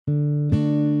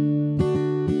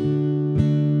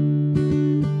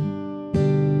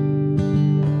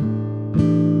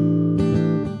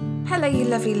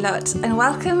lovely lot, and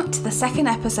welcome to the second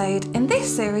episode in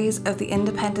this series of The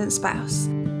Independent Spouse.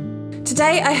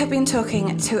 Today I have been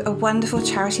talking to a wonderful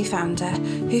charity founder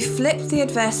who flipped the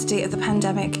adversity of the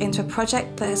pandemic into a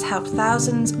project that has helped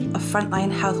thousands of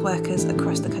frontline health workers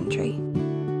across the country.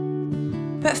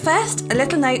 But first, a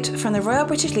little note from the Royal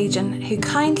British Legion, who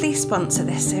kindly sponsor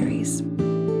this series.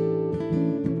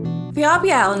 The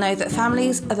RBL know that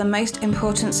families are the most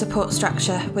important support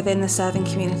structure within the serving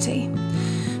community.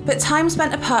 But time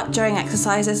spent apart during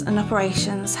exercises and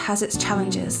operations has its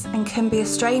challenges and can be a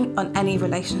strain on any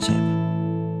relationship.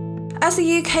 As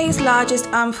the UK's largest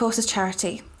armed forces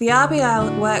charity, the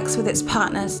RBL works with its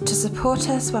partners to support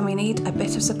us when we need a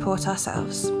bit of support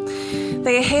ourselves.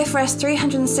 They are here for us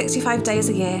 365 days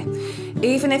a year,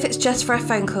 even if it's just for a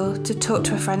phone call to talk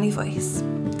to a friendly voice.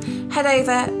 Head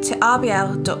over to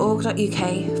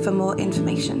rbl.org.uk for more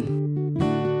information.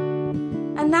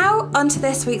 And now on to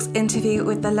this week's interview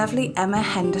with the lovely Emma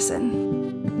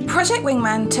Henderson. Project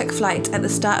Wingman took flight at the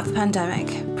start of the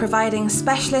pandemic, providing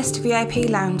specialist VIP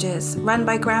lounges run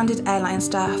by grounded airline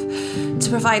staff to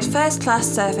provide first-class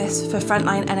service for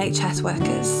frontline NHS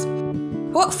workers.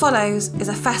 What follows is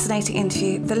a fascinating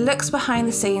interview that looks behind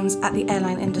the scenes at the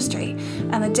airline industry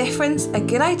and the difference a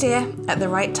good idea at the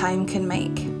right time can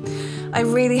make. I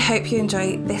really hope you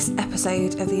enjoy this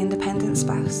episode of The Independent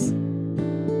Spouse.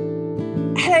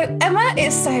 Hello, Emma.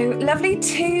 It's so lovely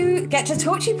to get to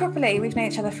talk to you properly. We've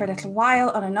known each other for a little while,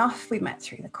 on and off. We met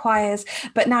through the choirs,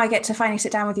 but now I get to finally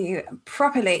sit down with you and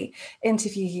properly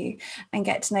interview you and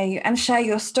get to know you and share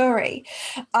your story.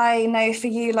 I know for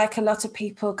you, like a lot of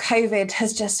people, COVID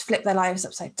has just flipped their lives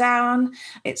upside down.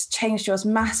 It's changed yours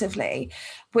massively,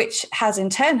 which has in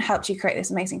turn helped you create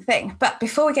this amazing thing. But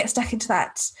before we get stuck into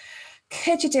that,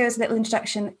 could you do us a little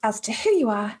introduction as to who you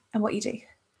are and what you do?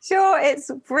 Sure,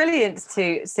 it's brilliant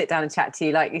to sit down and chat to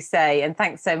you, like you say, and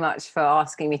thanks so much for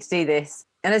asking me to do this.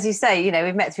 And as you say,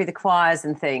 we've met through the choirs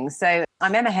and things. So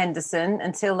I'm Emma Henderson.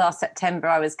 Until last September,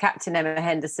 I was Captain Emma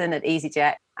Henderson at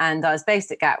EasyJet, and I was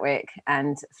based at Gatwick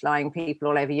and flying people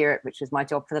all over Europe, which was my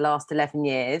job for the last 11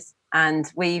 years.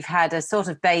 And we've had a sort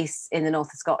of base in the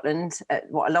north of Scotland, at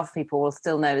what a lot of people will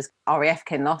still know as RAF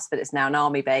Kinloss, but it's now an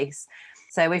army base.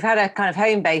 So we've had a kind of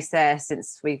home base there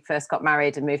since we first got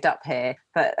married and moved up here.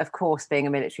 But of course, being a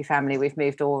military family, we've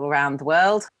moved all around the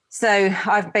world. So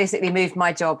I've basically moved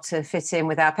my job to fit in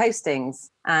with our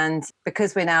postings. And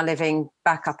because we're now living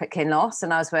back up at Kinloss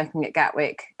and I was working at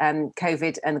Gatwick,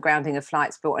 COVID and the grounding of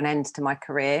flights brought an end to my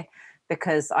career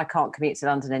because I can't commute to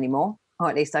London anymore. Or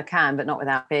at least I can, but not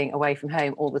without being away from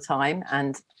home all the time.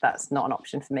 And that's not an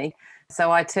option for me.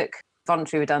 So I took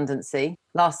voluntary redundancy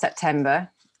last September.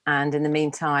 And in the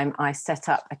meantime, I set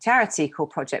up a charity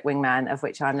called Project Wingman, of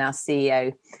which I'm now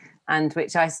CEO, and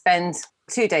which I spend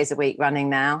 2 days a week running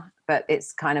now. But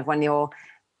it's kind of when you're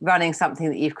running something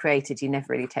that you've created, you never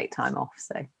really take time off.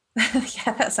 So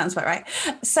yeah, that sounds about right.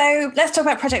 So let's talk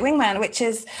about Project Wingman, which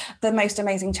is the most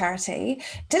amazing charity.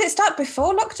 Did it start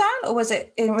before lockdown or was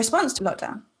it in response to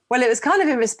lockdown? Well, it was kind of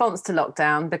in response to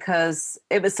lockdown because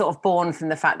it was sort of born from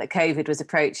the fact that COVID was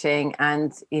approaching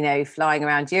and, flying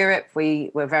around Europe,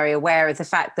 we were very aware of the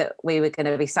fact that we were going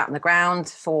to be sat on the ground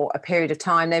for a period of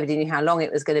time. Nobody knew how long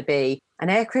it was going to be. And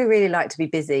aircrew really like to be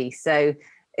busy. So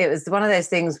it was one of those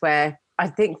things where I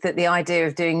think that the idea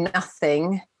of doing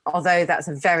nothing, although that's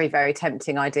a very, very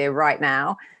tempting idea right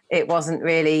now, it wasn't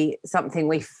really something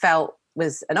we felt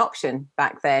was an option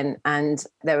back then. And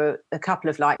there were a couple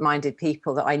of like-minded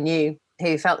people that I knew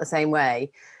who felt the same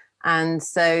way. And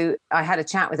so I had a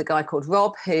chat with a guy called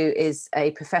Rob, who is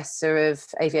a professor of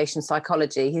aviation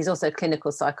psychology. He's also a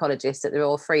clinical psychologist at the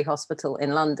Royal Free Hospital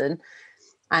in London.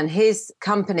 And his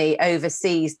company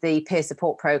oversees the peer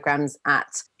support programs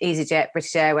at EasyJet,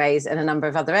 British Airways, and a number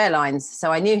of other airlines.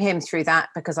 So I knew him through that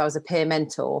because I was a peer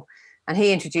mentor. And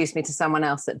he introduced me to someone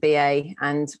else at BA.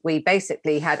 And we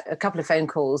basically had a couple of phone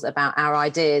calls about our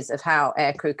ideas of how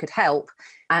aircrew could help.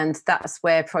 And that's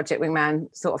where Project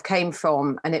Wingman sort of came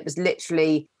from. And it was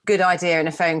literally good idea in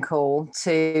a phone call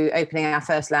to opening our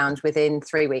first lounge within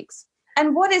 3 weeks.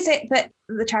 And what is it that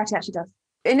the charity actually does?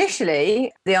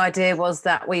 Initially, the idea was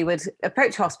that we would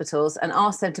approach hospitals and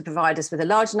ask them to provide us with a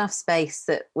large enough space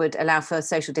that would allow for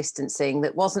social distancing,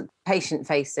 that wasn't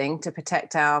patient-facing, to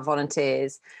protect our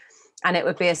volunteers. And it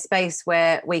would be a space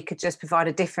where we could just provide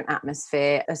a different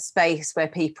atmosphere, a space where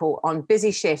people on busy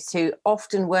shifts who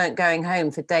often weren't going home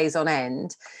for days on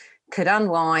end could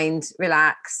unwind,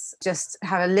 relax, just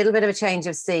have a little bit of a change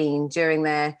of scene during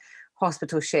their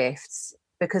hospital shifts,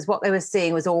 because what they were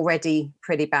seeing was already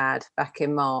pretty bad back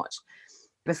in March.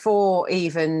 Before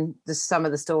even some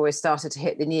of the stories started to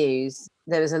hit the news,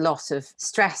 there was a lot of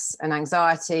stress and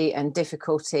anxiety and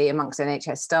difficulty amongst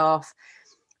NHS staff.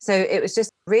 So it was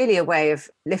just really a way of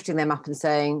lifting them up and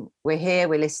saying, we're here,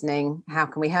 we're listening, how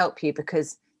can we help you?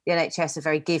 Because the NHS are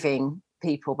very giving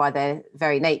people by their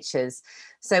very natures.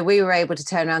 So we were able to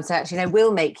turn around and say, actually, no,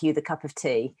 we'll make you the cup of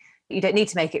tea. You don't need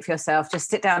to make it for yourself. Just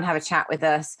sit down and have a chat with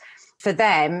us. For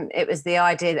them, it was the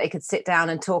idea that they could sit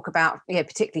down and talk about,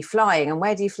 particularly flying and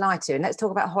where do you fly to? And let's talk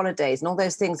about holidays and all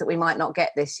those things that we might not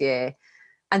get this year.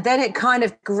 And then it kind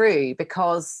of grew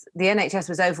because the NHS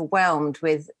was overwhelmed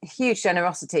with huge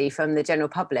generosity from the general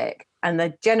public. And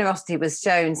the generosity was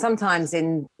shown sometimes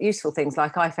in useful things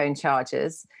like iPhone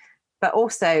chargers, but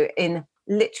also in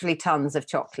literally tons of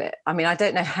chocolate. I mean, I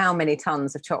don't know how many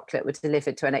tons of chocolate were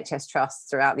delivered to NHS trusts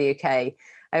throughout the UK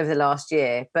over the last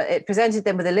year, but it presented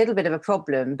them with a little bit of a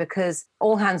problem because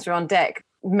all hands were on deck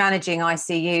managing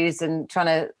ICUs and trying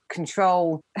to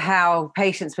control how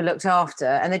patients were looked after.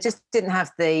 And they just didn't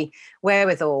have the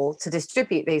wherewithal to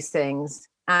distribute these things.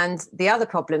 And the other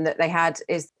problem that they had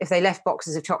is if they left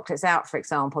boxes of chocolates out, for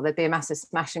example, there'd be a massive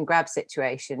smash and grab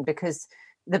situation because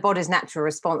the body's natural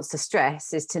response to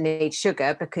stress is to need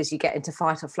sugar because you get into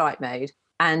fight or flight mode.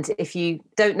 And if you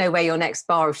don't know where your next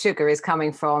bar of sugar is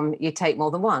coming from, you take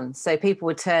more than one. So people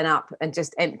would turn up and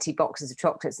just empty boxes of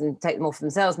chocolates and take them all for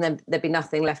themselves, and then there'd be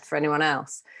nothing left for anyone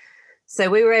else. So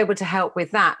we were able to help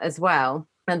with that as well.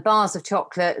 And bars of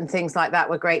chocolate and things like that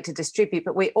were great to distribute.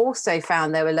 But we also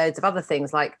found there were loads of other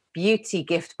things like beauty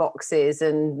gift boxes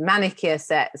and manicure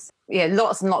sets.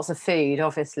 Lots and lots of food,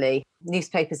 obviously.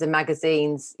 Newspapers and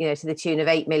magazines, to the tune of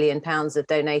 £8 million of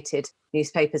donated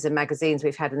newspapers and magazines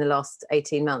we've had in the last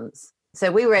 18 months.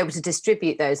 So we were able to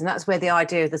distribute those. And that's where the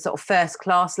idea of the sort of first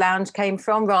class lounge came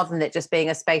from, rather than it just being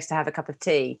a space to have a cup of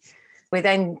tea. We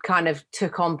then kind of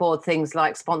took on board things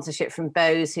like sponsorship from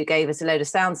Bose, who gave us a load of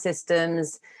sound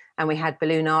systems, and we had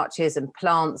balloon arches and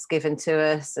plants given to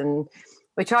us. And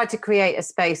we tried to create a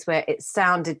space where it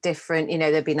sounded different.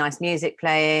 There'd be nice music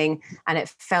playing and it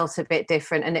felt a bit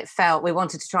different. And we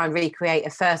wanted to try and recreate a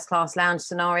first class lounge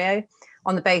scenario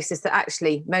on the basis that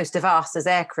actually most of us as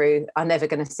aircrew are never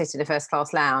going to sit in a first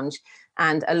class lounge.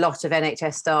 And a lot of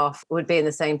NHS staff would be in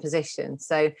the same position.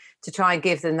 So to try and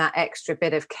give them that extra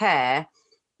bit of care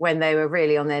when they were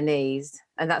really on their knees.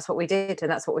 And that's what we did.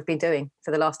 And that's what we've been doing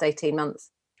for the last 18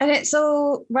 months. And it's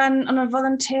all run on a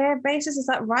volunteer basis, is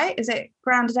that right? Is it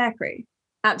grounded aircrew?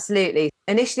 Absolutely.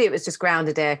 Initially, it was just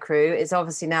grounded aircrew. It's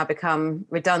obviously now become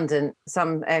redundant.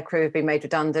 Some aircrew have been made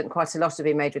redundant. Quite a lot have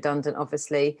been made redundant,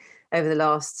 obviously, over the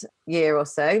last year or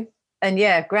so. And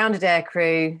grounded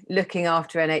aircrew, looking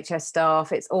after NHS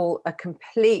staff, it's all a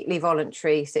completely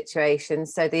voluntary situation.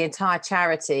 So the entire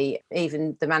charity,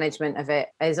 even the management of it,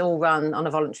 is all run on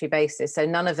a voluntary basis. So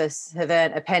none of us have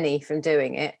earned a penny from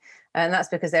doing it. And that's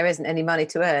because there isn't any money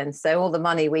to earn. So all the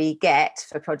money we get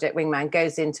for Project Wingman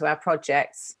goes into our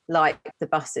projects, like the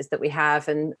buses that we have.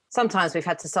 And sometimes we've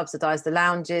had to subsidise the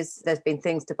lounges. There's been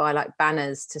things to buy, like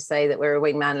banners to say that we're a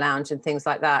Wingman lounge and things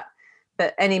like that.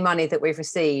 But any money that we've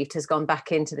received has gone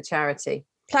back into the charity.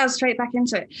 Ploughed straight back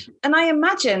into it. And I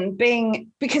imagine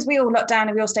because we all locked down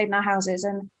and we all stayed in our houses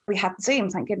and we had Zoom,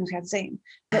 thank goodness we had Zoom,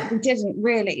 but we didn't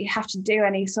really have to do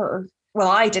any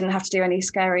I didn't have to do any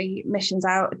scary missions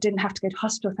out, didn't have to go to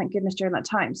hospital, thank goodness, during that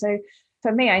time. So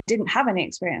for me, I didn't have any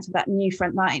experience of that new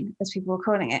front line, as people were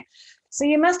calling it. So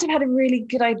you must have had a really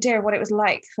good idea of what it was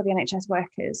like for the NHS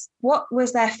workers. What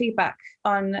was their feedback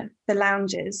on the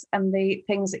lounges and the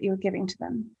things that you were giving to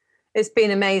them? It's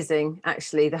been amazing,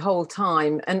 actually, the whole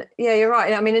time. And you're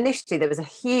right. I mean, initially, there was a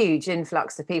huge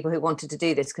influx of people who wanted to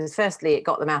do this because firstly, it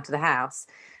got them out of the house.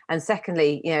 And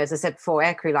secondly, as I said before,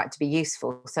 aircrew like to be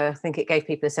useful. So I think it gave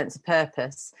people a sense of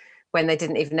purpose when they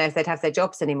didn't even know if they'd have their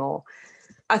jobs anymore.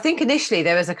 I think initially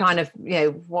there was a kind of,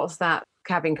 what's that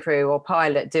cabin crew or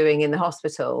pilot doing in the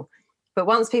hospital? But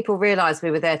once people realised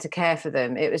we were there to care for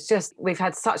them, it was just, we've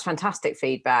had such fantastic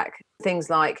feedback. Things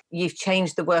like, you've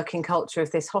changed the working culture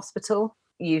of this hospital.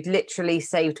 You've literally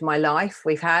saved my life,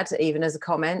 we've had, even as a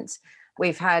comment.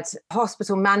 We've had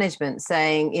hospital management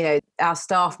saying, our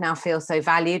staff now feel so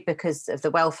valued because of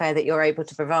the welfare that you're able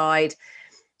to provide.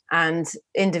 And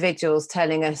individuals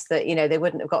telling us that, they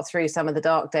wouldn't have got through some of the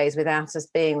dark days without us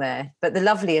being there. But the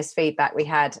loveliest feedback we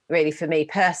had, really for me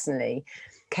personally,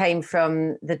 came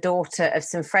from the daughter of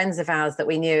some friends of ours that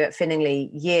we knew at Finningley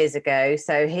years ago.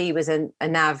 So he was a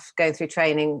nav going through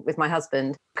training with my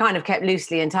husband, kind of kept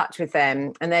loosely in touch with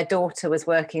them. And their daughter was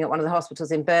working at one of the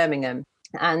hospitals in Birmingham.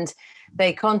 And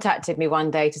they contacted me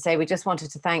one day to say, we just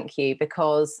wanted to thank you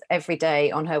because every day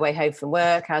on her way home from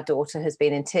work, our daughter has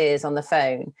been in tears on the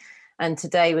phone. And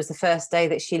today was the first day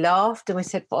that she laughed, and we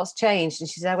said, what's changed? And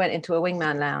she said, I went into a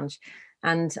wingman lounge,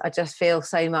 and I just feel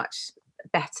so much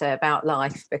better about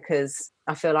life because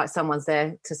I feel like someone's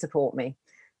there to support me.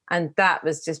 And that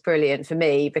was just brilliant for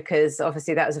me, because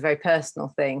obviously that was a very personal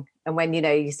thing. And when,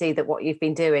 you see that what you've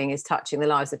been doing is touching the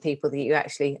lives of people that you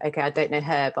actually, okay, I don't know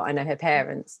her, but I know her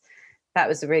parents. That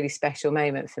was a really special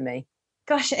moment for me.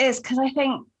 Gosh, it is, because I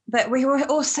think that we were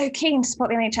all so keen to support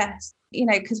the NHS,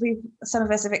 because some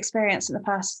of us have experienced in the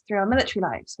past through our military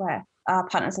lives where our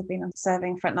partners have been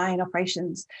serving frontline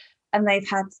operations and they've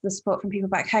had the support from people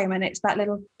back home. And it's that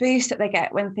little boost that they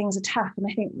get when things are tough. And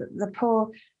I think that the poor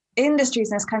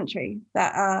industries in this country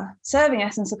that are serving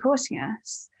us and supporting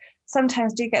us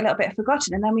sometimes do get a little bit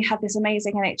forgotten. And then we had this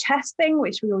amazing NHS thing,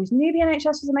 which we always knew the NHS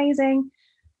was amazing,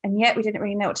 and yet we didn't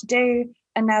really know what to do.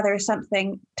 And now there is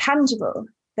something tangible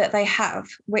that they have,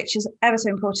 which is ever so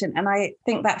important. And I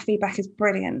think that feedback is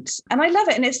brilliant. And I love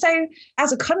it. And it's so,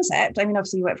 as a concept, I mean,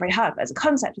 obviously you work very hard, but as a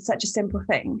concept, it's such a simple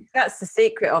thing. That's the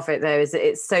secret of it, though, is that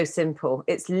it's so simple.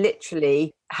 It's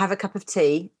literally have a cup of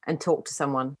tea and talk to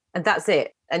someone. And that's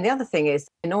it. And the other thing is,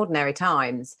 in ordinary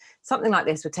times, something like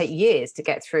this would take years to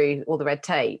get through all the red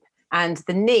tape. And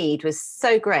the need was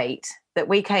so great that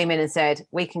we came in and said,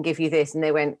 we can give you this. And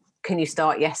they went, can you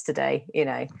start yesterday?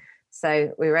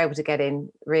 So we were able to get in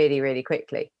really, really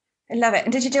quickly. I love it.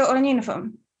 And did you do it all in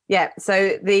uniform? Yeah.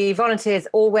 So the volunteers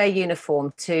all wear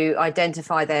uniform to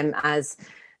identify them as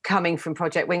coming from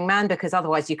Project Wingman, because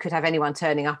otherwise you could have anyone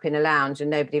turning up in a lounge and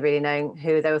nobody really knowing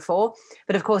who they were for.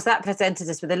 But of course, that presented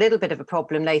us with a little bit of a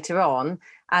problem later on,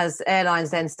 as airlines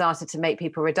then started to make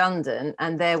people redundant.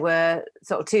 And there were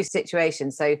sort of two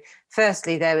situations. So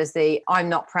firstly, there was I'm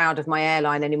not proud of my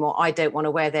airline anymore, I don't want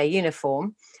to wear their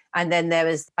uniform. And then there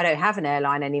was, I don't have an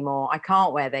airline anymore, I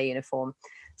can't wear their uniform.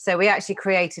 So we actually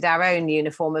created our own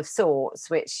uniform of sorts,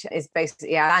 which is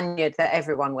basically a lanyard that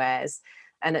everyone wears.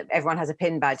 And everyone has a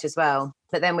pin badge as well.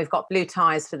 But then we've got blue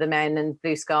ties for the men and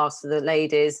blue scarves for the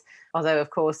ladies. Although,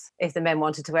 of course, if the men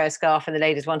wanted to wear a scarf and the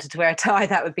ladies wanted to wear a tie,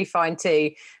 that would be fine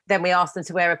too. Then we asked them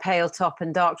to wear a pale top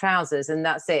and dark trousers, and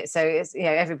that's it. So it's,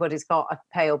 everybody's got a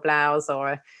pale blouse or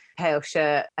a pale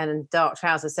shirt and dark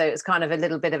trousers. So it's kind of a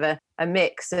little bit of a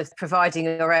mix of providing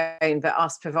your own, but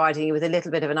us providing you with a little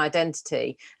bit of an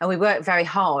identity. And we worked very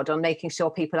hard on making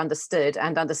sure people understood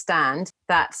and understand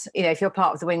that, if you're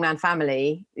part of the Wingman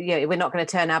family, we're not going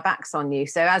to turn our backs on you.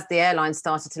 So as the airline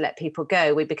started to let people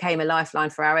go, we became a lifeline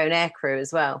for our own aircrew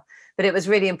as well. But it was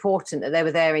really important that they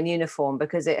were there in uniform,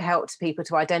 because it helped people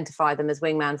to identify them as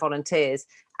Wingman volunteers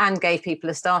and gave people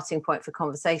a starting point for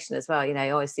conversation as well.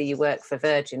 Oh, I see you work for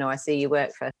Virgin, or I see you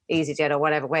work for EasyJet, or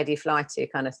whatever, where do you fly to,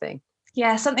 kind of thing.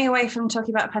 Yeah, something away from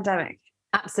talking about a pandemic.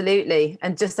 Absolutely.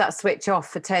 And just that switch off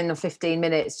for 10 or 15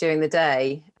 minutes during the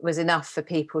day was enough for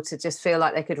people to just feel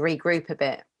like they could regroup a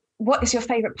bit. What is your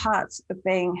favourite part of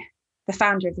being the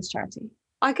founder of this charity?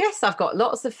 I guess I've got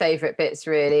lots of favourite bits,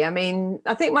 really. I mean,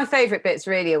 I think my favourite bits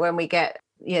really are when we get,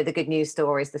 the good news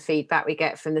stories, the feedback we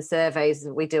get from the surveys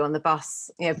that we do on the bus.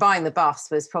 Buying the bus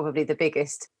was probably the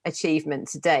biggest achievement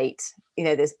to date.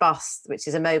 This bus, which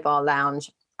is a mobile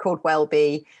lounge called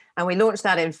Wellbe, and we launched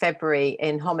that in February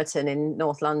in Homerton in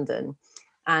North London.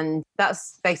 And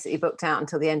that's basically booked out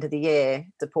until the end of the year,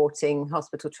 supporting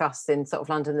hospital trusts in sort of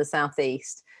London, the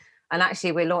southeast. And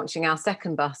actually, we're launching our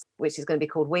second bus, which is going to be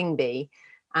called Wingby,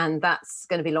 and that's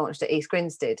going to be launched at East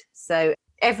Grinstead. So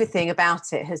everything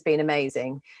about it has been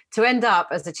amazing. To end up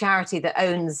as a charity that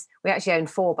we actually own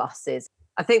 4 buses.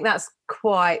 I think that's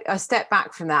quite a step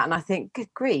back from that. And I think, good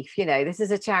grief, this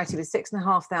is a charity with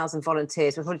 6,500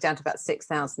 volunteers. We're probably down to about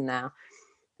 6,000 now.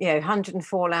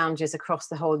 104 lounges across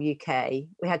the whole UK.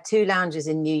 We had 2 lounges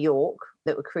in New York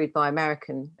that were crewed by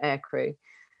American aircrew.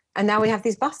 And now we have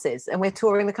these buses and we're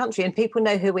touring the country and people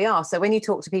know who we are. So when you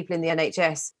talk to people in the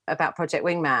NHS about Project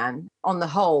Wingman, on the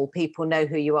whole, people know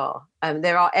who you are.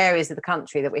 There are areas of the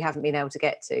country that we haven't been able to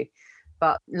get to,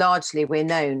 but largely we're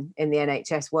known in the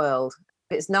NHS world.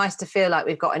 It's nice to feel like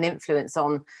we've got an influence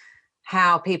on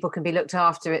how people can be looked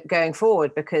after going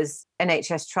forward, because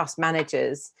NHS trust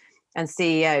managers and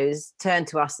CEOs turn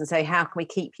to us and say, how can we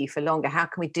keep you for longer? How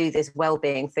can we do this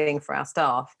well-being thing for our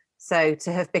staff? So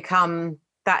to have become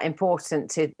that important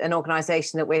to an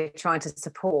organisation that we're trying to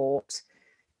support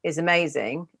is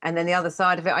amazing. And then the other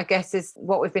side of it, I guess, is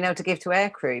what we've been able to give to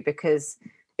aircrew, because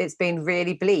it's been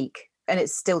really bleak and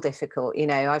it's still difficult.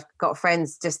 I've got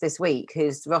friends just this week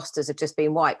whose rosters have just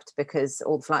been wiped because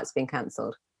all the flights have been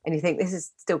cancelled. And you think this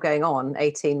is still going on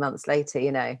 18 months later,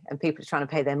 and people are trying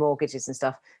to pay their mortgages and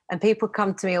stuff. And people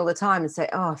come to me all the time and say,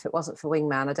 oh, if it wasn't for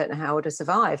Wingman, I don't know how I would have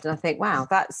survived. And I think, wow,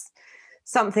 that's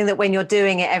something that when you're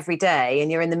doing it every day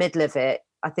and you're in the middle of it,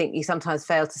 I think you sometimes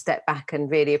fail to step back and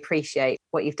really appreciate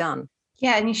what you've done.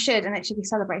 Yeah, and you should, and it should be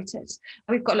celebrated.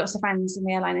 We've got lots of friends in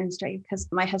the airline industry because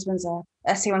my husband's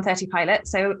a C-130 pilot.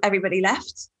 So everybody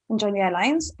left and joined the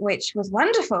airlines, which was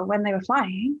wonderful when they were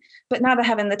flying, but now they're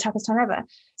having the toughest time ever.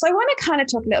 So I want to kind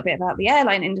of talk a little bit about the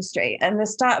airline industry and the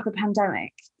start of the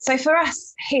pandemic. So for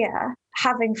us here,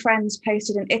 having friends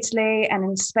posted in Italy and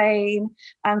in Spain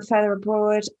and further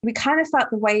abroad, we kind of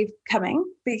felt the wave coming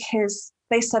because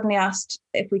they suddenly asked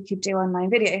if we could do online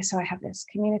video. So I have this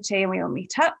community and we all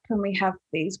meet up and we have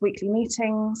these weekly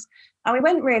meetings. And we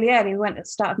went really early. We went at the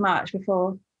start of March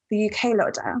before the UK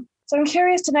lockdown. So I'm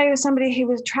curious to know, as somebody who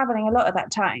was traveling a lot at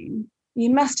that time, you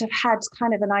must have had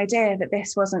kind of an idea that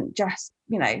this wasn't just,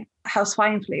 how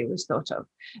swine flu was thought of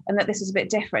and that this is a bit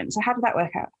different. So how did that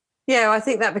work out? Yeah, I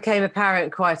think that became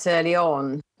apparent quite early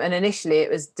on. And initially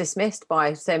it was dismissed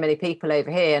by so many people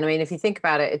over here. And I mean, if you think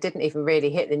about it, it didn't even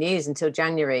really hit the news until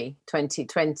January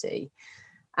 2020.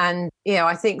 And,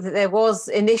 I think that there was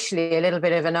initially a little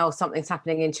bit of something's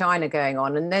happening in China going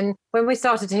on. And then when we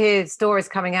started to hear stories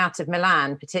coming out of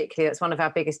Milan, particularly, that's one of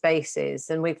our biggest bases.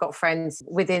 And we've got friends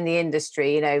within the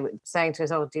industry, saying to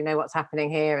us, oh, do you know what's happening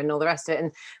here and all the rest of it?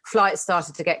 And flights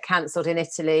started to get cancelled in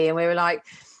Italy. And we were like,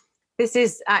 this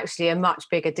is actually a much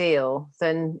bigger deal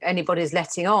than anybody's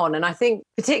letting on. And I think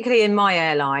particularly in my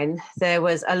airline, there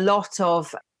was a lot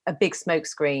of a big smoke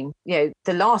screen. The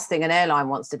last thing an airline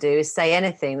wants to do is say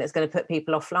anything that's going to put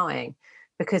people off flying,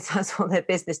 because that's what their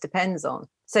business depends on.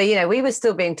 So, we were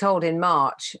still being told in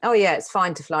March, oh yeah, it's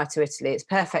fine to fly to Italy. It's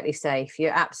perfectly safe.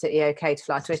 You're absolutely okay to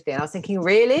fly to Italy. And I was thinking,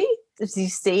 really? Have you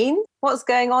seen what's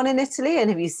going on in Italy? And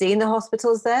have you seen the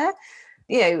hospitals there?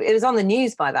 It was on the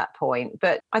news by that point,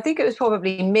 but I think it was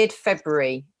probably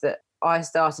mid-February that I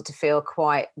started to feel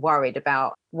quite worried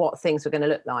about what things were going to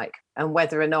look like and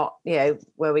whether or not,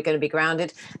 were we going to be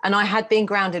grounded. And I had been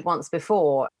grounded once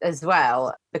before as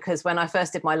well, because when I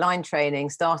first did my line training,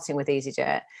 starting with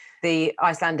EasyJet, the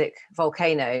Icelandic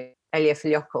volcano,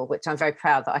 Eyjafjallajökull, which I'm very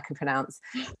proud that I can pronounce,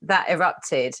 that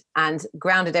erupted and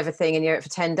grounded everything in Europe for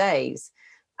 10 days.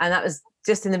 And that was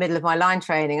just in the middle of my line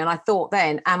training. And I thought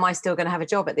then, am I still going to have a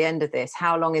job at the end of this?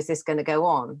 How long is this going to go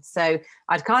on? So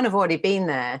I'd kind of already been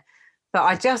there, but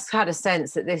I just had a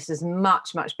sense that this is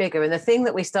much, much bigger. And the thing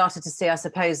that we started to see, I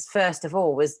suppose, first of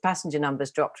all, was passenger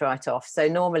numbers dropped right off. So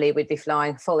normally we'd be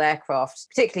flying full aircraft,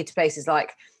 particularly to places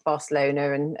like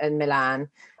Barcelona and Milan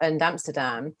and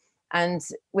Amsterdam. And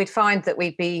we'd find that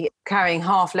we'd be carrying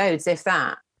half loads, if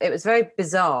that. It was very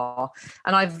bizarre.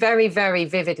 And I very, very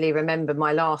vividly remember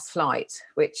my last flight,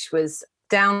 which was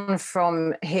down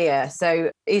from here. So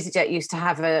EasyJet used to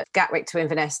have a Gatwick to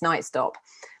Inverness night stop,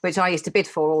 which I used to bid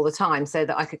for all the time so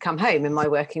that I could come home in my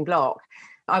working block.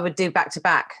 I would do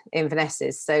back-to-back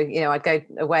Invernesses. So, I'd go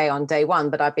away on day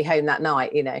one, but I'd be home that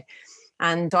night,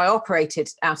 And I operated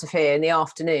out of here in the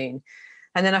afternoon.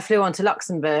 And then I flew on to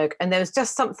Luxembourg. And there was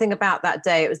just something about that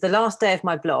day. It was the last day of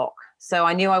my block. So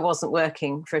I knew I wasn't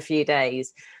working for a few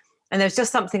days. And there was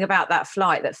just something about that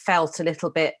flight that felt a little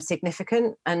bit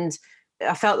significant. And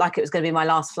I felt like it was going to be my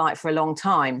last flight for a long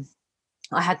time.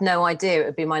 I had no idea it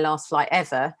would be my last flight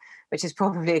ever, which is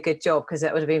probably a good job because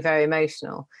it would have been very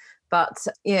emotional. But,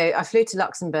 I flew to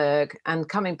Luxembourg, and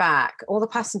coming back, all the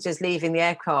passengers leaving the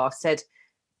aircraft said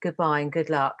goodbye and good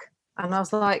luck. And I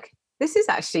was like, this is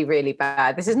actually really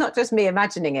bad. This is not just me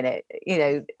imagining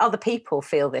it. Other people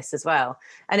feel this as well.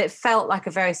 And it felt like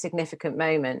a very significant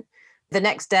moment. The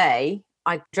next day,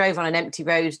 I drove on an empty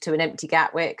road to an empty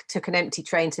Gatwick, took an empty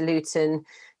train to Luton,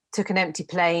 took an empty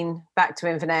plane back to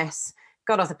Inverness,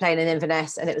 got off the plane in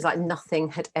Inverness, and it was like nothing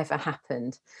had ever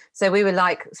happened. So we were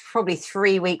like probably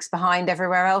 3 weeks behind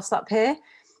everywhere else up here.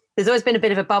 There's always been a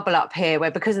bit of a bubble up here where,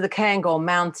 because of the Cairngorm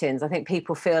Mountains, I think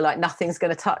people feel like nothing's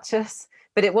going to touch us.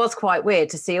 But it was quite weird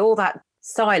to see all that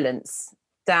silence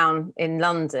down in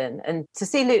London, and to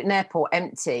see Luton Airport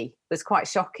empty was quite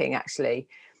shocking, actually.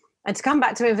 And to come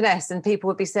back to Inverness and people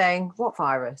would be saying, what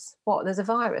virus? What? There's a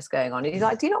virus going on. And you're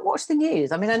like, do you not watch the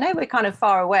news? I mean, I know we're kind of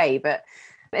far away,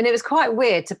 and it was quite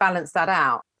weird to balance that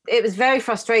out. It was very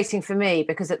frustrating for me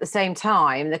because at the same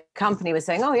time, the company was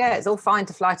saying, oh yeah, it's all fine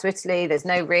to fly to Italy. There's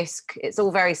no risk. It's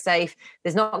all very safe.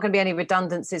 There's not going to be any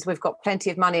redundancies. We've got plenty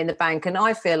of money in the bank. And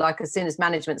I feel like as soon as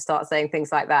management starts saying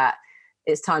things like that,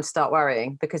 it's time to start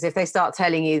worrying, because if they start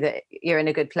telling you that you're in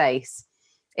a good place,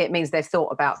 it means they've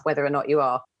thought about whether or not you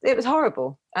are. It was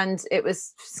horrible. And it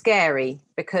was scary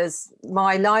because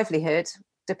my livelihood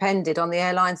depended on the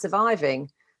airline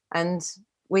surviving. And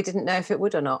we didn't know if it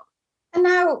would or not. And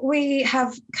now we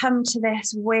have come to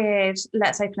this weird,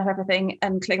 let's open up everything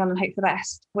and cling on and hope for the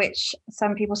best, which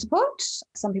some people support,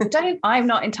 some people don't. I'm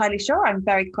not entirely sure. I'm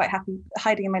quite happy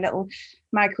hiding in my little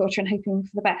mag quarter and hoping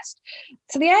for the best.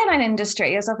 So the airline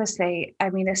industry is obviously,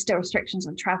 there's still restrictions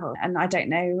on travel. And I don't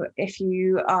know if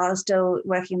you are still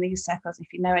working in these circles, if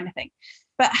you know anything.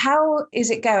 But how is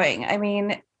it going?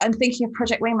 I'm thinking of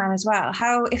Project Wingman as well.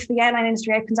 How, if the airline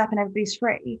industry opens up and everybody's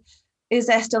free, is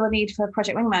there still a need for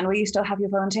Project Wingman? Will you still have your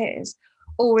volunteers?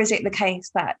 Or is it the case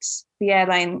that the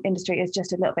airline industry is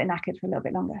just a little bit knackered for a little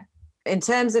bit longer? In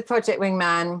terms of Project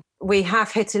Wingman, we have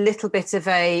hit a little bit of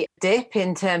a dip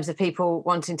in terms of people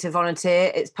wanting to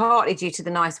volunteer. It's partly due to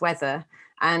the nice weather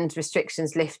and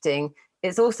restrictions lifting.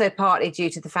 It's also partly due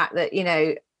to the fact that,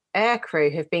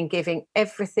 aircrew have been giving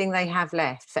everything they have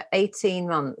left for 18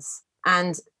 months.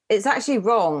 And it's actually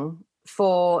wrong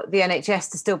for the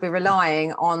NHS to still be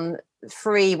relying on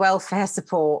free welfare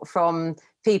support from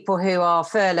people who are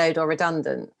furloughed or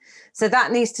redundant. So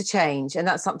that needs to change. And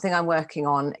that's something I'm working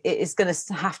on. It is going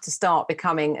to have to start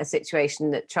becoming a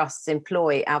situation that trusts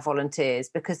employ our volunteers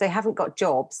because they haven't got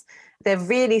jobs. They're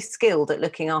really skilled at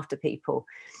looking after people.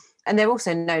 And they're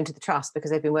also known to the trust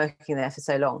because they've been working there for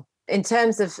so long. In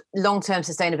terms of long-term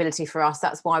sustainability for us,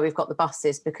 that's why we've got the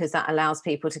buses, because that allows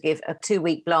people to give a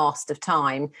 2-week blast of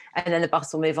time and then the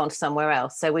bus will move on to somewhere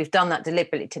else. So we've done that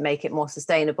deliberately to make it more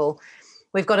sustainable.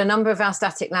 We've got a number of our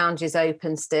static lounges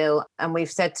open still. And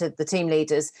we've said to the team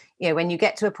leaders, when you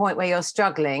get to a point where you're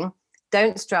struggling,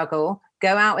 don't struggle,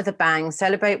 go out with a bang,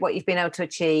 celebrate what you've been able to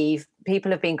achieve.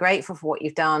 People have been grateful for what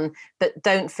you've done, but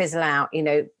don't fizzle out,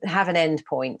 have an end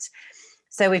point.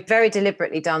 So we've very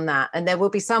deliberately done that. And there will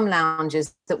be some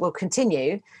lounges that will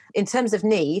continue. In terms of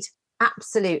need,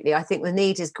 absolutely. I think the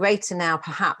need is greater now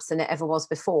perhaps than it ever was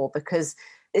before because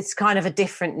it's kind of a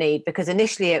different need, because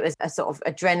initially it was a sort of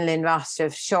adrenaline rush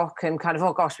of shock and kind of,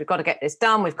 oh gosh, we've got to get this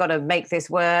done. We've got to make this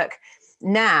work.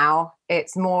 Now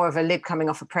it's more of a lid coming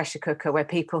off a pressure cooker where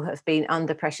people have been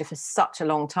under pressure for such a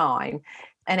long time.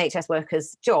 NHS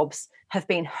workers' jobs have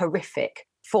been horrific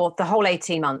for the whole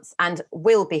 18 months and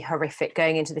will be horrific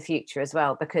going into the future as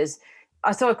well, because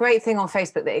I saw a great thing on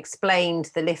Facebook that explained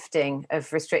the lifting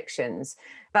of restrictions.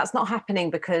 That's not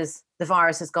happening because the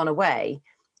virus has gone away.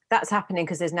 That's happening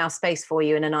because there's now space for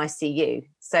you in an ICU.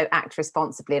 So act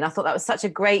responsibly. And I thought that was such a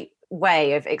great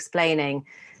way of explaining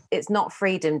it's not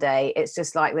Freedom Day. It's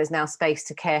just like there's now space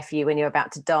to care for you when you're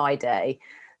about to die day.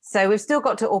 So we've still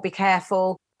got to all be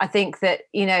careful. I think that,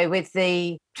 with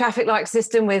the traffic light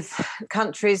system, with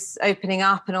countries opening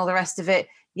up and all the rest of it,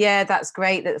 yeah, that's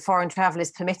great that foreign travel is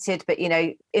permitted. But,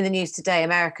 in the news today,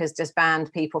 America's just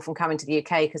banned people from coming to the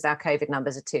UK because our COVID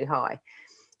numbers are too high.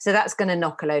 So that's going to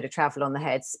knock a load of travel on the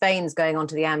head. Spain's going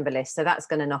onto the amber list. So that's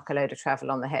going to knock a load of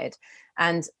travel on the head.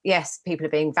 And yes, people are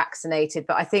being vaccinated.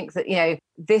 But I think that,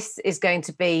 this is going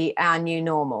to be our new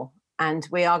normal. And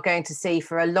we are going to see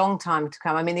for a long time to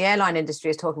come. The airline industry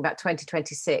is talking about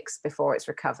 2026 before it's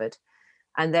recovered.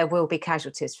 And there will be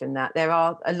casualties from that. There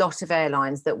are a lot of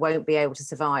airlines that won't be able to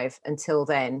survive until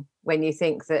then. When you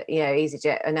think that,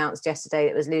 EasyJet announced yesterday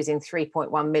it was losing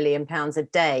 £3.1 million a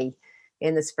day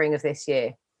in the spring of this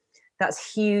year.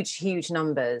 That's huge, huge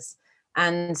numbers.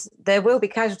 And there will be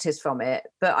casualties from it.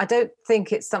 But I don't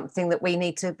think it's something that we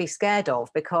need to be scared of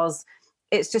because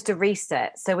it's just a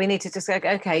reset. So we need to just go,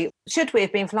 okay, should we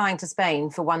have been flying to Spain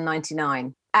for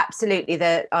 $199? Absolutely,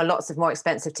 there are lots of more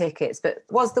expensive tickets, but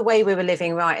was the way we were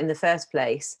living right in the first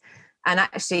place? And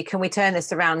actually, can we turn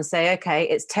this around and say, okay,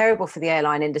 it's terrible for the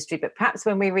airline industry, but perhaps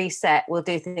when we reset, we'll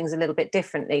do things a little bit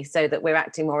differently so that we're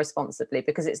acting more responsibly,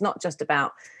 because it's not just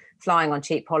about flying on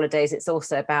cheap holidays. It's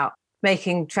also about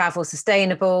making travel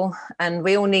sustainable. And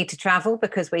we all need to travel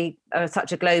because we are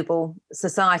such a global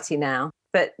society now.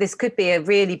 But this could be a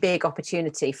really big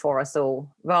opportunity for us all,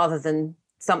 rather than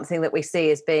something that we see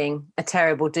as being a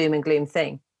terrible doom and gloom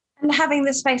thing. And having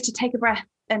the space to take a breath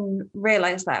and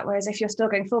realise that, whereas if you're still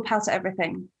going full pelt at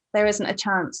everything, there isn't a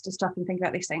chance to stop and think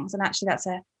about these things. And actually, that's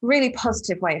a really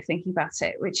positive way of thinking about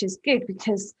it, which is good,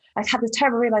 because I had this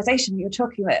terrible realisation you were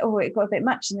talking about, it got a bit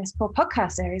much in this poor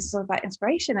podcast series. It's all about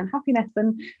inspiration and happiness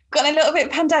and got a little bit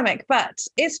pandemic, but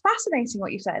it's fascinating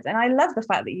what you said. And I love the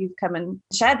fact that you've come and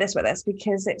shared this with us,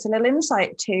 because it's a little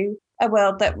insight to a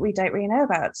world that we don't really know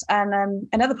about. And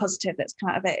another positive that's come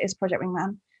out of it is Project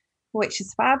Wingman, which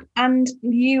is fab. And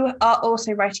you are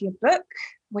also writing a book,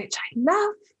 which I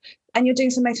love, and you're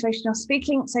doing some motivational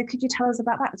speaking. So could you tell us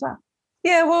about that as well?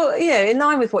 Yeah, well, in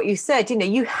line with what you said,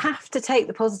 you have to take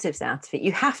the positives out of it.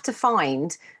 You have to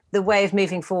find the way of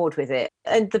moving forward with it.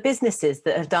 And the businesses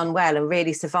that have done well and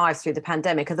really survived through the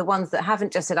pandemic are the ones that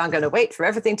haven't just said, I'm going to wait for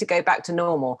everything to go back to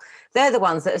normal. They're the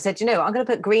ones that have said, I'm going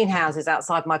to put greenhouses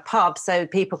outside my pub so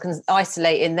people can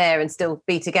isolate in there and still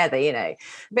be together, a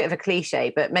bit of a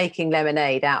cliche, but making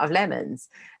lemonade out of lemons.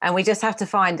 And we just have to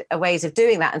find ways of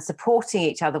doing that and supporting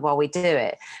each other while we do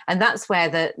it. And that's where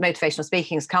the motivational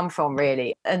speaking has come from,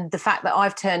 really. And the fact that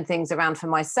I've turned things around for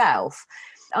myself.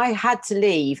 I had to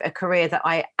leave a career that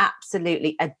I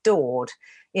absolutely adored.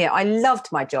 I loved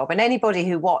my job, and anybody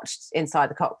who watched Inside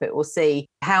the Cockpit will see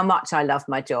how much I loved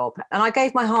my job. And I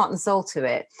gave my heart and soul to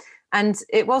it. And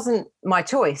it wasn't my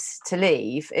choice to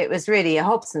leave. It was really a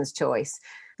Hobson's choice.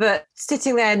 But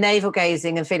sitting there navel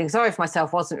gazing and feeling sorry for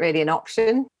myself wasn't really an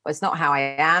option. It's not how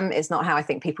I am. It's not how I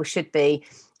think people should be.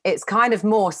 It's kind of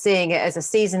more seeing it as a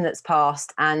season that's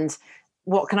passed and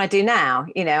what can I do now?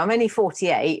 I'm only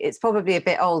 48. It's probably a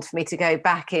bit old for me to go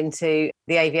back into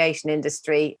the aviation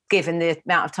industry, given the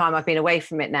amount of time I've been away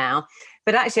from it now.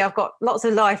 But actually, I've got lots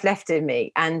of life left in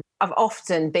me. And I've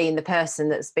often been the person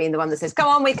that's been the one that says, come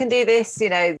on, we can do this,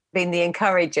 being the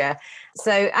encourager.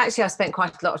 So actually, I've spent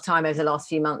quite a lot of time over the last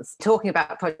few months talking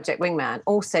about Project Wingman,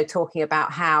 also talking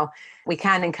about how we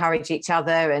can encourage each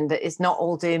other and that it's not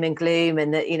all doom and gloom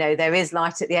and that, there is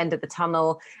light at the end of the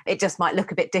tunnel. It just might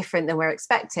look a bit different than we're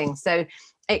expecting. So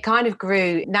it kind of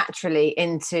grew naturally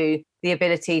into the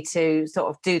ability to sort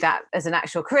of do that as an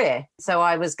actual career. So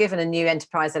I was given a new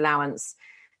enterprise allowance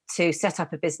to set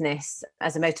up a business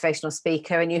as a motivational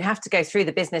speaker. And you have to go through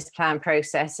the business plan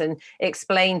process and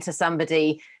explain to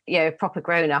somebody, a proper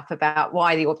grown up about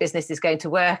why your business is going to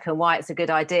work and why it's a good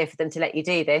idea for them to let you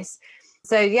do this.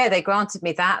 So, they granted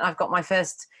me that. I've got my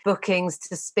first bookings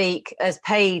to speak as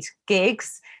paid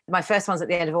gigs. My first one's at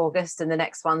the end of August and the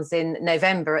next one's in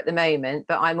November at the moment.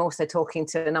 But I'm also talking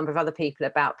to a number of other people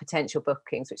about potential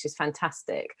bookings, which is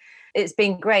fantastic. It's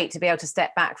been great to be able to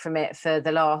step back from it for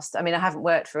the last, I haven't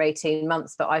worked for 18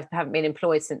 months, but I haven't been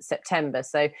employed since September.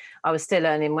 So I was still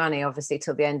earning money, obviously,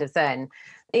 till the end of then.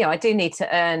 I do need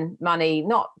to earn money,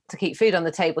 not to keep food on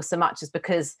the table so much as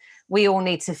because we all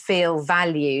need to feel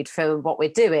valued for what we're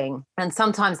doing. And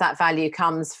sometimes that value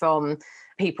comes from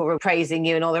people praising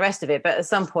you and all the rest of it. But at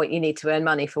some point, you need to earn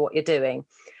money for what you're doing.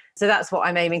 So that's what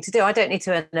I'm aiming to do. I don't need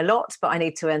to earn a lot, but I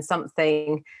need to earn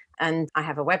something. And I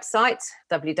have a website,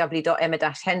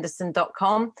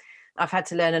 www.emma-henderson.com. I've had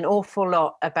to learn an awful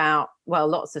lot about,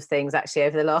 lots of things actually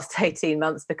over the last 18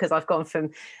 months because I've gone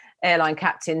from airline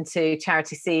captain to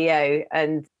charity CEO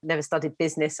and never studied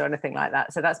business or anything like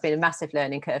that. So that's been a massive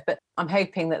learning curve. But I'm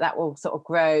hoping that will sort of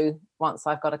grow once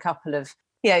I've got a couple of,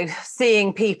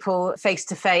 seeing people face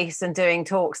to face and doing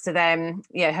talks to them,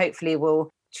 hopefully will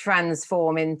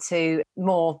transform into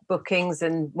more bookings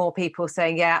and more people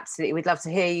saying, yeah, absolutely, we'd love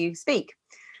to hear you speak.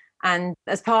 And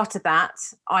as part of that,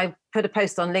 I put a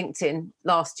post on LinkedIn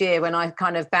last year when I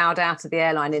kind of bowed out of the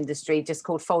airline industry, just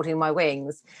called Folding My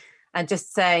Wings. And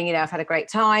just saying, I've had a great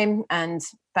time and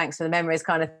thanks for the memories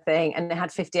kind of thing. And it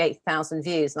had 58,000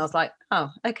 views. And I was like,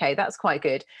 oh, okay, that's quite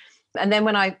good. And then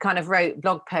when I kind of wrote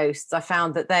blog posts, I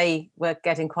found that they were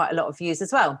getting quite a lot of views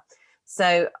as well.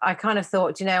 So I kind of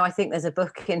thought, I think there's a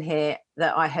book in here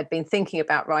that I had been thinking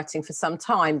about writing for some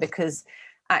time because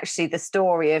actually the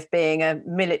story of being a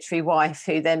military wife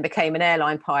who then became an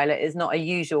airline pilot is not a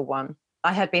usual one.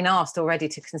 I had been asked already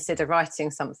to consider writing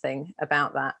something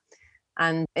about that.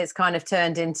 And it's kind of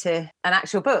turned into an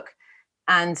actual book.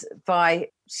 And by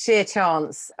sheer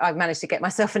chance, I've managed to get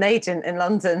myself an agent in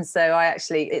London. So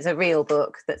it's a real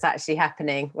book that's actually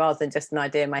happening rather than just an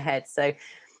idea in my head. So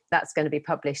that's going to be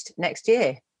published next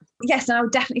year. Yes, and I will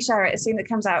definitely share it as soon as it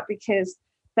comes out because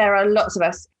there are lots of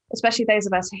us, especially those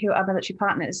of us who are military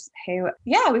partners who,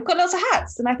 we've got lots of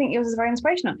hats. And I think yours is very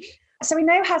inspirational. So we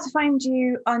know how to find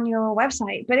you on your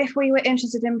website, but if we were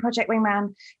interested in Project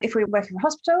Wingman, if we were working in a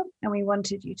hospital and we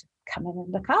wanted you to come in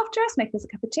and look after us, make us a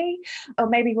cup of tea, or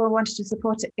maybe we wanted to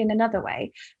support it in another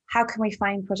way, how can we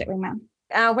find Project Wingman?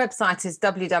 Our website is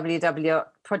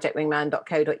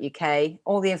www.projectwingman.co.uk.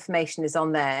 All the information is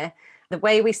on there. The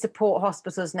way we support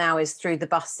hospitals now is through the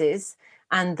buses.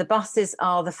 And the buses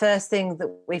are the first thing that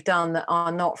we've done that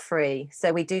are not free.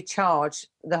 So we do charge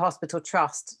the hospital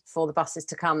trust for the buses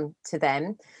to come to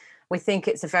them. We think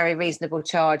it's a very reasonable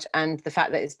charge, and the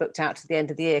fact that it's booked out to the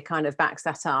end of the year kind of backs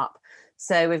that up.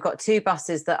 So we've got 2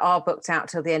 buses that are booked out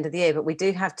till the end of the year, but we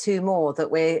do have 2 more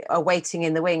that we are waiting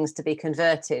in the wings to be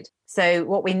converted. So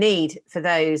what we need for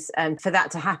those and for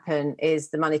that to happen is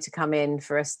the money to come in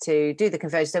for us to do the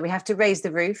conversion. So we have to raise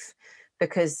the roof,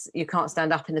 because you can't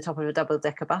stand up in the top of a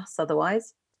double-decker bus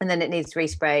otherwise. And then it needs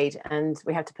resprayed and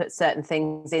we have to put certain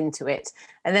things into it.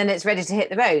 And then it's ready to hit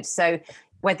the road. So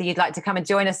whether you'd like to come and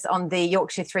join us on the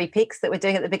Yorkshire Three Peaks that we're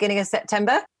doing at the beginning of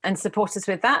September and support us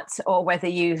with that, or whether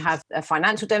you have a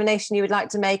financial donation you would like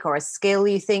to make or a skill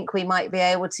you think we might be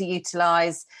able to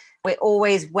utilise. We're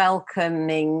always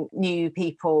welcoming new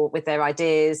people with their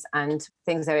ideas and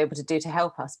things they're able to do to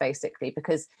help us, basically,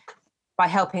 because by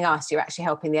helping us, you're actually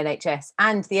helping the NHS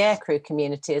and the aircrew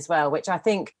community as well, which I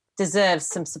think deserves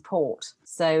some support.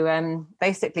 So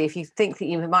basically, if you think that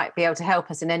you might be able to help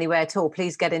us in any way at all,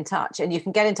 please get in touch. And you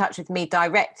can get in touch with me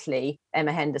directly,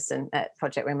 Emma Henderson at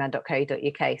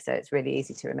projectwingman.co.uk. So it's really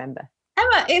easy to remember.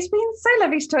 Emma, it's been so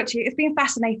lovely to talk to you. It's been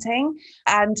fascinating.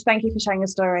 And thank you for sharing your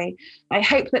story. I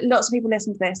hope that lots of people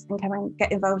listen to this and come and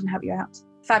get involved and help you out.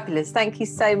 Fabulous. Thank you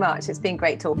so much. It's been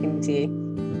great talking to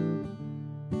you.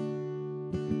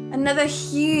 Another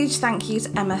huge thank you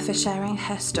to Emma for sharing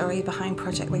her story behind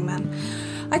Project Wingman.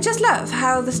 I just love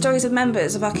how the stories of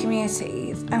members of our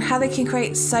communities and how they can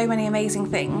create so many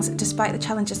amazing things despite the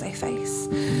challenges they face.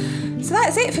 So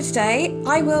that's it for today.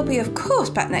 I will be, of course,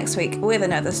 back next week with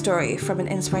another story from an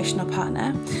inspirational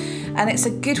partner. And it's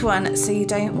a good one, so you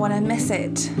don't want to miss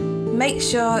it. Make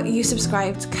sure you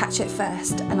subscribe to catch it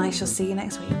first, and I shall see you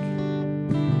next week.